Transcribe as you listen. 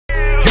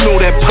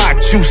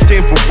you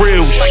stand for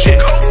real shit.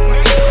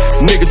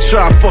 Nigga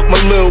try to fuck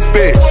my little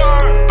bitch,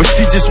 but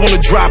she just wanna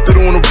drop it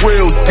on a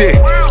real dick.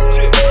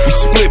 We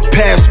split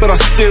paths, but I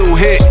still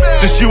hit.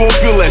 Since you won't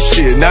feel that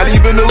shit, not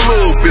even a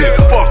little bit.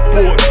 Fuck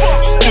boy,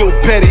 still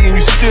petty and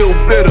you still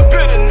bitter.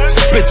 This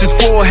bitch is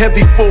for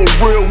heavy for a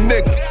real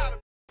nigga.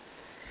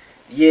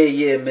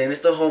 Yeah, man,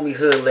 it's the homie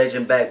Hood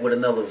Legend back with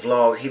another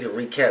vlog. Here to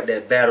recap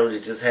that battle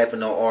that just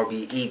happened on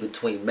R.B.E.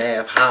 between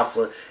Math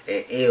Hoffa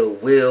and Ill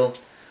Will.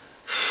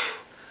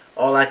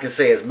 All I can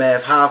say is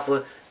Math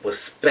Hoffa was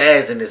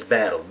spazzing this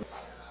battle.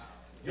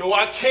 Yo,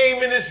 I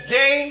came in this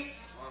game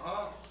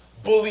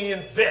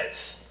bullying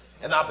vets,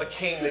 and I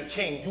became the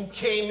king. You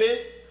came in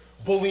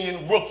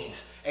bullying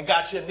rookies and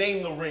got your name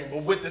in the ring,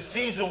 but with the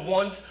seasoned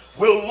ones,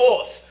 Will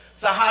lost.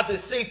 So how's it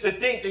safe to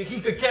think that he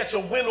could catch a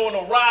win on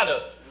a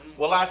rider?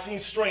 Well, I seen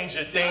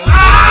stranger things.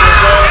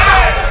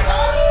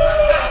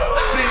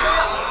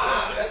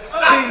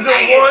 Season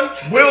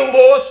 1, Will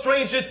lost,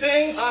 stranger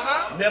things.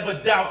 Never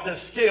doubt the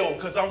skill,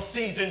 cause I'm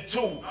season 2.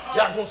 Y'all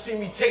gonna see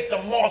me take the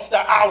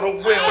monster out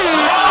of Will.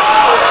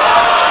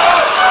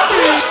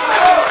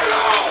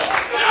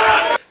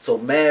 So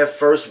Math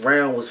first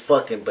round was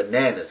fucking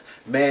bananas.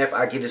 Math,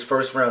 I give this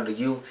first round to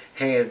you,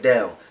 hands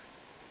down.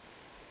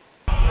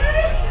 But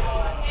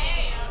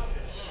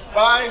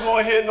I ain't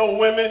gonna hit no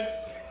women,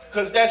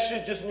 cause that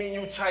shit just mean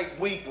you type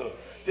weaker.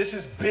 This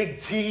is Big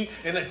T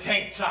in a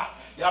tank top.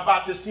 Y'all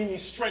about to see me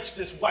stretch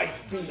this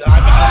wife beater.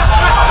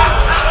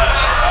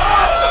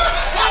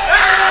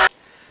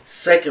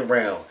 Second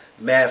round,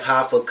 Math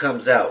Hoffa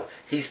comes out.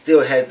 He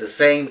still has the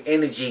same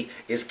energy,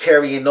 is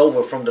carrying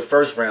over from the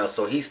first round,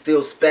 so he's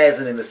still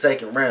spazzing in the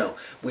second round,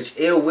 which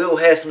Ill Will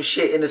has some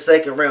shit in the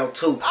second round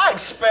too. I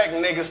expect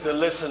niggas to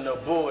listen to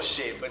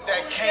bullshit, but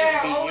that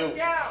can't be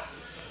you.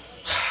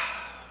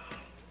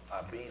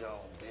 I beat on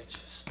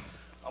bitches.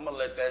 I'ma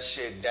let that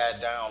shit die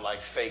down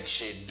like fake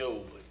shit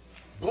do, but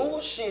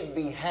bullshit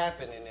be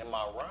happening in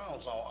my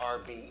rounds on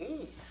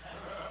R.B.E.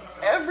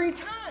 every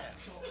time.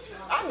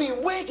 I be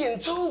wigging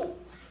too.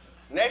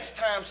 Next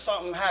time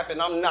something happen,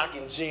 I'm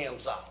knocking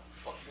gems out.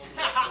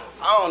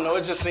 I don't know,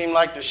 it just seemed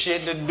like the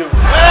shit to do.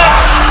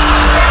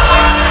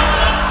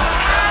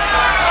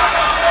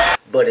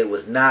 But it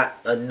was not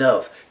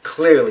enough.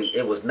 Clearly,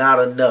 it was not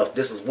enough.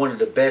 This was one of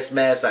the best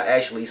maps I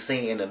actually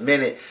seen in a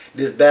minute.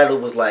 This battle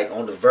was like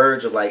on the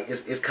verge of like,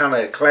 it's kind of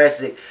a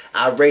classic.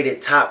 I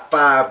rated top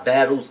 5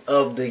 battles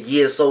of the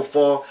year so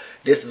far.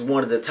 This is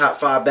one of the top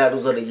 5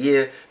 battles of the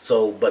year.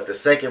 So, but the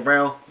second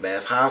round,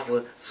 Math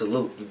Hoffa,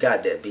 salute. You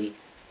got that, B.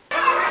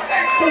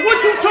 But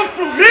what you took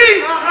from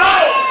me,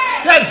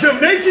 that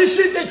Jamaican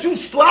shit that you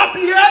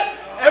sloppy at,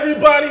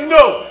 everybody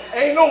know.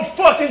 Ain't no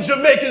fucking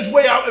Jamaicans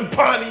way out in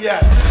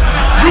Pontiac.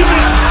 You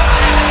just...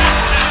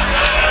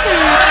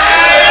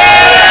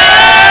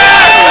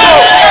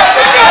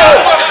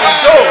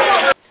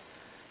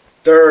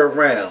 Third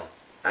round,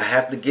 I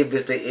have to give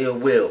this to Ill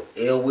Will.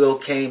 Ill Will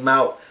came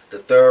out the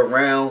third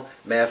round.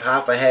 Math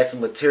Hoffa had some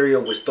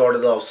material which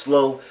started off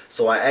slow,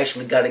 so I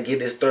actually got to give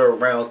this third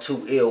round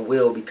to Ill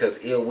Will because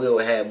Ill Will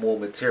had more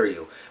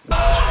material.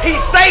 He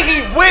say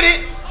he with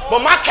it,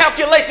 but my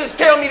calculations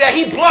tell me that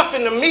he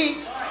bluffing to me.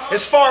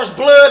 As far as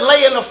blood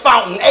lay in the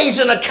fountain,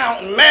 Asian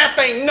accountant, math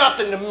ain't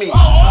nothing to me.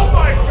 Oh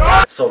my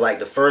God! So like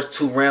the first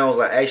 2 rounds,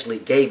 I actually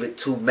gave it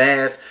to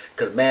Math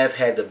because Math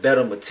had the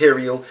better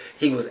material.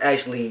 He was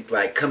actually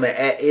like coming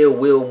at Ill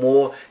Will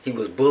more. He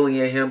was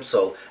bullying him,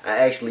 so I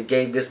actually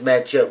gave this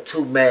matchup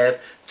to Math.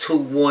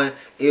 2-1.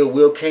 Ill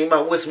Will came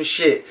out with some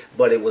shit,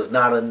 but it was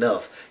not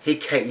enough. He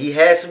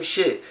had some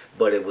shit,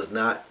 but it was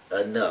not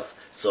enough.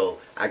 So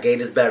I gave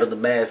this battle to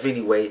Math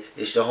anyway.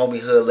 It's your homie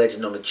Hood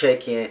Legend on the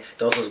check-in.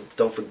 Don't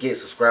forget,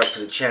 subscribe to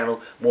the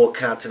channel. More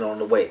content on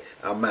the way.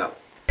 I'm out.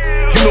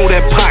 You know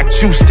that pot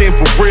juice stand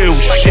for real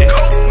shit.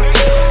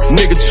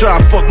 Nigga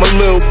try to fuck my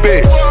little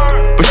bitch,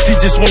 but she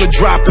just wanna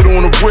drop it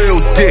on a real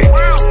dick.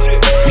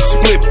 We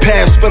split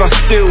paths, but I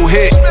still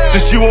hit.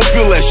 Since you won't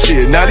feel that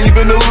shit, not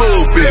even a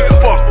little bit.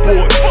 Fuck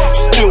boy,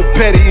 still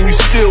petty and you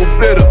still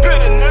bitter.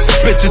 This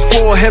bitch is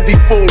for heavy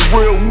for a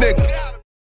real nigga.